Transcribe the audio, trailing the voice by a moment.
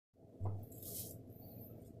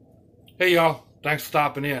Hey y'all, thanks for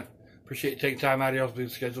stopping in. Appreciate you taking time out of y'all's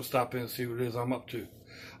busy schedule, stop in and see what it is I'm up to.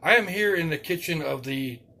 I am here in the kitchen of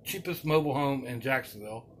the cheapest mobile home in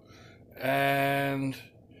Jacksonville, and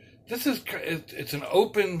it's an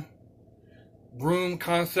open room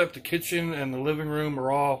concept. The kitchen and the living room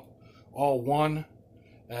are all one,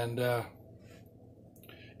 and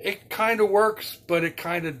it kind of works, but it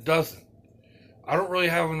kind of doesn't. I don't really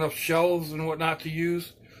have enough shelves and whatnot to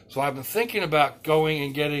use, so I've been thinking about going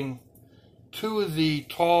and getting two of the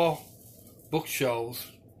tall bookshelves,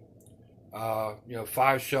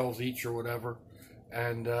 5 shelves each or whatever,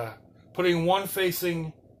 and putting one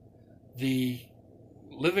facing the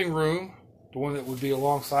living room, the one that would be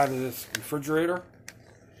alongside of this refrigerator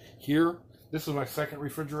here. This is my second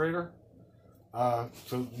refrigerator.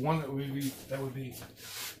 So one that would be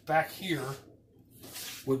back here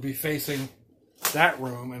would be facing that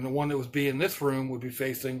room, and the one that would be in this room would be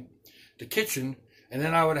facing the kitchen. And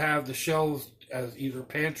then I would have the shelves as either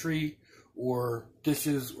pantry or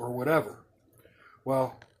dishes or whatever.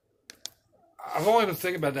 Well, I've only been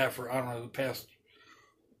thinking about that for, I don't know, the past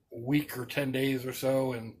week or 10 days or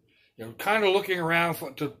so, and kind of looking around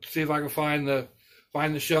to see if I can find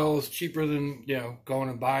the shelves cheaper than going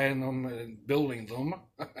and buying them and building them.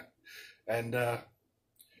 And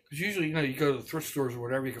because usually you go to the thrift stores or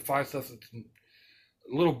whatever, you can find stuff that's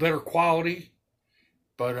a little better quality.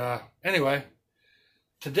 But anyway,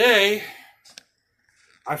 today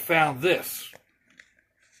I found this.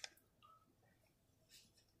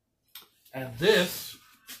 And this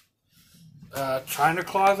china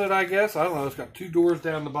closet, I guess. I don't know. It's got 2 doors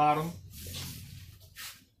down the bottom.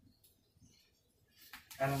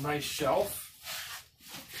 And a nice shelf.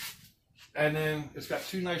 And then it's got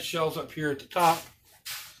 2 nice shelves up here at the top.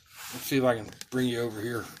 Let's see if I can bring you over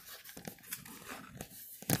here.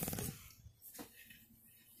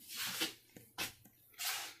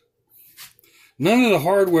 None of the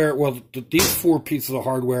hardware, well, these 4 pieces of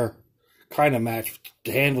hardware kind of match.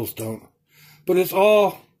 The handles don't. But it's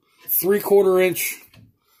all 3/4 inch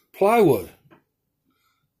plywood.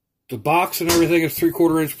 The box and everything is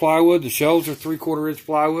 3/4 inch plywood. The shelves are 3/4 inch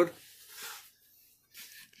plywood.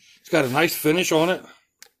 It's got a nice finish on it,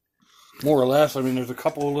 more or less. I mean, there's a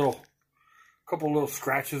couple of little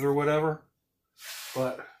scratches or whatever,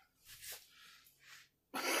 but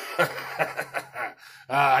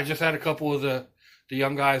I just had a couple of the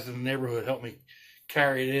young guys in the neighborhood help me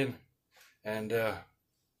carry it in, and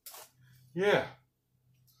yeah,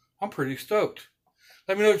 I'm pretty stoked.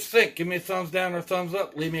 Let me know what you think. Give me a thumbs down or a thumbs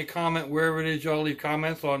up. Leave me a comment wherever it is y'all leave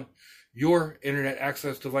comments on your internet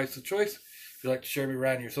access device of choice. If you'd like to share me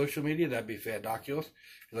around your social media, that'd be fandoculous.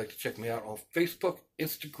 If you'd like to check me out on Facebook,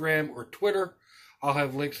 Instagram, or Twitter, I'll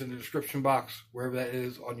have links in the description box, wherever that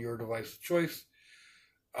is on your device of choice.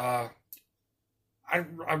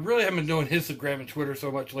 I really haven't been doing Instagram and Twitter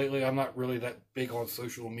so much lately. I'm not really that big on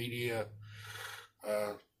social media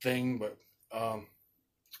thing, but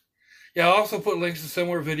yeah, I'll also put links to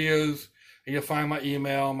similar videos, and you'll find my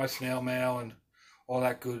email, my snail mail, and all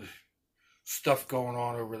that good stuff going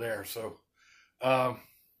on over there. So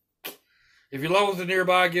if your loved ones are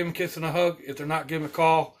nearby, give them a kiss and a hug. If they're not, give them a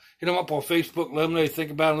call. Hit them up on Facebook. Let them know you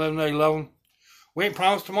think about them. Let them know you love them. We ain't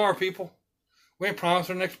promised tomorrow, people. We ain't promised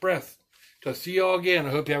our next breath. Till I see y'all again, I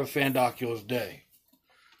hope you have a fandoculous day.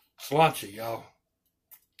 Slunchy, y'all.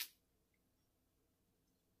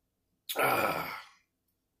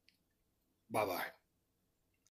 Bye-bye.